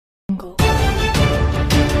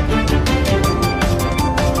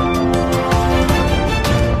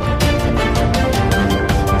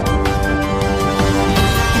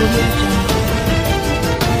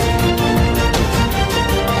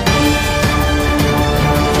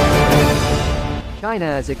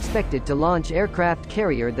China is expected to launch aircraft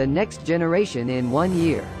carrier the next generation in 1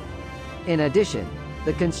 year. In addition,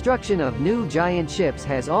 the construction of new giant ships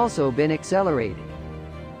has also been accelerated.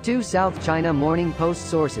 Two South China Morning Post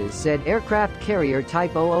sources said aircraft carrier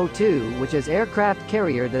Type 002, which is aircraft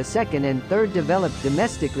carrier the second and third developed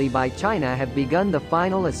domestically by China, have begun the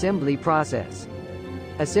final assembly process.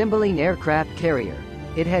 Assembling aircraft carrier.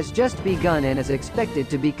 It has just begun and is expected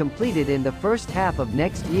to be completed in the first half of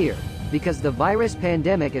next year, because the virus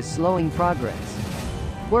pandemic is slowing progress.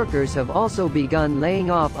 Workers have also begun laying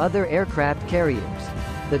off other aircraft carriers.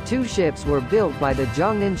 The two ships were built by the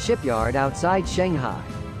Jiangnan shipyard outside Shanghai.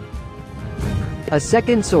 A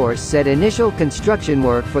second source said initial construction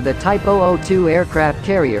work for the Type 002 aircraft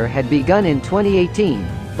carrier had begun in 2018,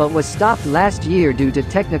 but was stopped last year due to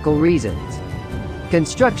technical reasons.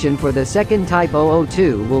 Construction for the second Type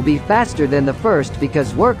 002 will be faster than the first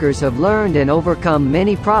because workers have learned and overcome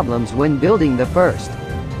many problems when building the first.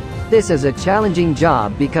 This is a challenging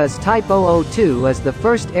job because Type 002 is the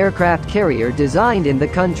first aircraft carrier designed in the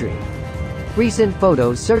country. Recent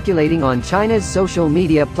photos circulating on China's social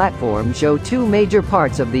media platform show two major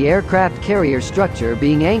parts of the aircraft carrier structure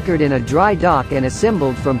being anchored in a dry dock and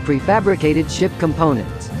assembled from prefabricated ship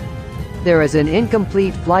components. There is an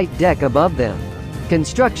incomplete flight deck above them.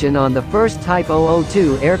 Construction on the first Type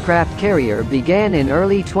 002 aircraft carrier began in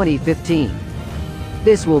early 2015.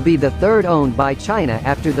 This will be the third owned by China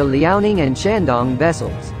after the Liaoning and Shandong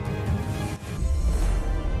vessels.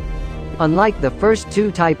 Unlike the first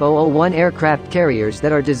two Type 001 aircraft carriers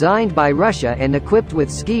that are designed by Russia and equipped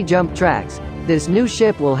with ski jump tracks, this new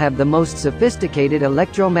ship will have the most sophisticated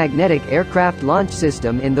electromagnetic aircraft launch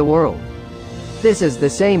system in the world. This is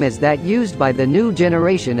the same as that used by the new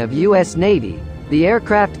generation of U.S. Navy, the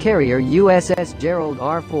aircraft carrier USS Gerald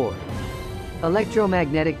R. Ford.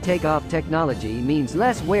 Electromagnetic takeoff technology means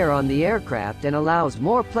less wear on the aircraft and allows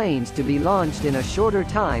more planes to be launched in a shorter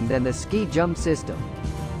time than the ski jump system.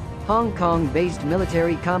 Hong Kong-based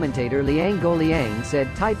military commentator Liang Goliang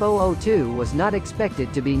said Type 002 was not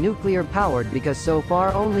expected to be nuclear-powered because so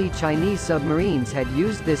far only Chinese submarines had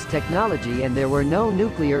used this technology and there were no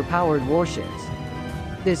nuclear-powered warships.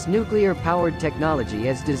 This nuclear-powered technology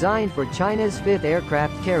is designed for China's fifth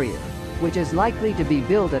aircraft carrier, which is likely to be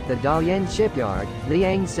built at the Dalian shipyard,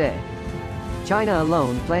 Liang said. China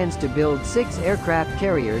alone plans to build 6 aircraft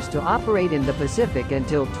carriers to operate in the Pacific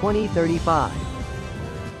until 2035.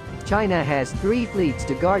 China has 3 fleets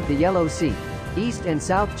to guard the Yellow Sea, East and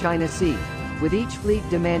South China Sea, with each fleet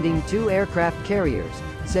demanding 2 aircraft carriers,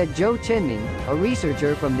 said Zhou Chenming, a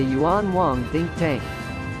researcher from the Yuan Wang think tank.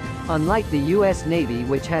 Unlike the U.S. Navy,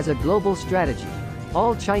 which has a global strategy,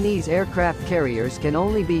 all Chinese aircraft carriers can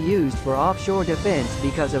only be used for offshore defense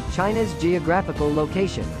because of China's geographical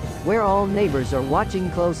location, where all neighbors are watching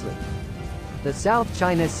closely. The South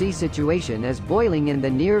China Sea situation is boiling in the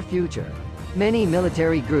near future. Many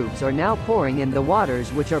military groups are now pouring in the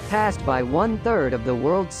waters which are passed by 1/3 of the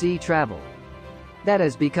world's sea travel. That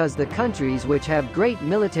is because the countries which have great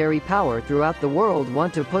military power throughout the world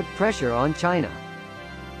want to put pressure on China.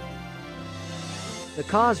 The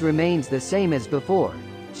cause remains the same as before.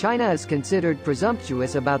 China is considered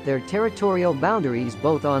presumptuous about their territorial boundaries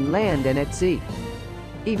both on land and at sea.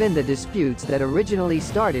 Even the disputes that originally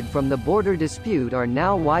started from the border dispute are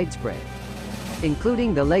now widespread.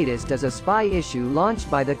 Including the latest as a spy issue launched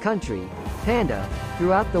by the country, Panda,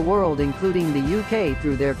 throughout the world including the UK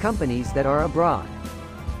through their companies that are abroad.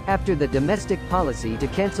 After the domestic policy to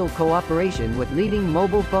cancel cooperation with leading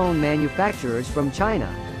mobile phone manufacturers from China,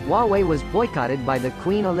 Huawei was boycotted by the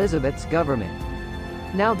Queen Elizabeth's government.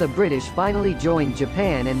 Now the British finally joined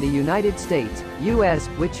Japan and the United States, US,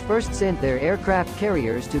 which first sent their aircraft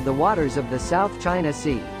carriers to the waters of the South China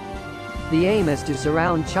Sea. The aim is to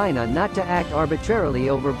surround China not to act arbitrarily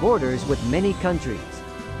over borders with many countries.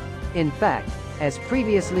 In fact, as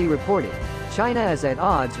previously reported, China is at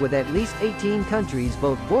odds with at least 18 countries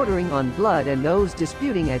both bordering on blood and those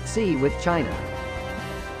disputing at sea with China.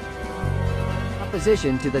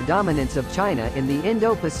 Opposition to the dominance of China in the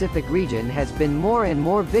Indo-Pacific region has been more and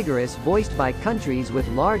more vigorous, voiced by countries with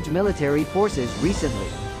large military forces recently.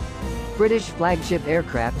 British flagship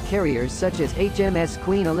aircraft carriers such as HMS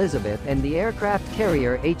Queen Elizabeth and the aircraft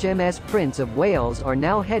carrier HMS Prince of Wales are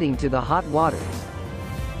now heading to the hot waters.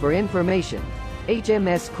 For information,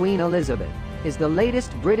 HMS Queen Elizabeth is the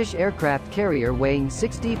latest British aircraft carrier weighing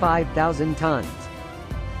 65,000 tons.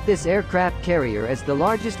 This aircraft carrier is the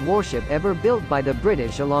largest warship ever built by the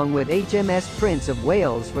British, along with HMS Prince of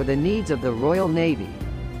Wales for the needs of the Royal Navy.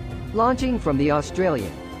 Launching from the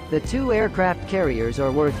Australian, the two aircraft carriers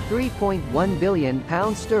are worth £3.1 billion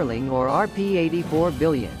or Rp 84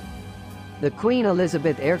 billion. The Queen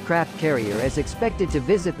Elizabeth aircraft carrier is expected to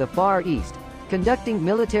visit the Far East, conducting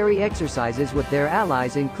military exercises with their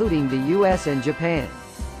allies including the US and Japan.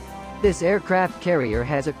 This aircraft carrier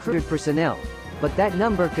has accrued personnel, but that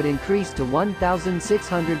number could increase to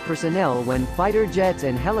 1,600 personnel when fighter jets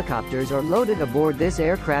and helicopters are loaded aboard this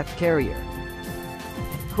aircraft carrier.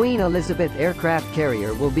 Queen Elizabeth aircraft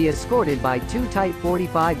carrier will be escorted by two Type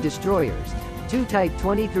 45 destroyers, two Type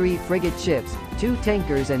 23 frigate ships, two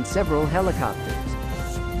tankers and several helicopters.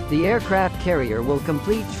 The aircraft carrier will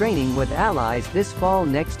complete training with allies this fall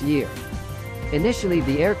next year. Initially,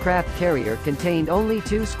 the aircraft carrier contained only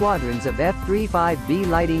two squadrons of F-35B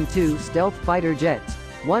Lightning II stealth fighter jets,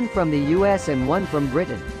 one from the US and one from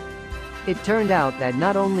Britain. It turned out that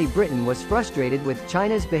not only Britain was frustrated with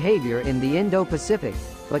China's behavior in the Indo-Pacific,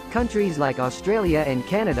 but countries like Australia and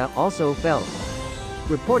Canada also felt.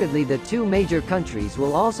 Reportedly, the two major countries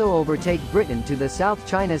will also overtake Britain to the South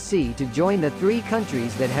China Sea to join the three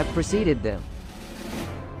countries that have preceded them.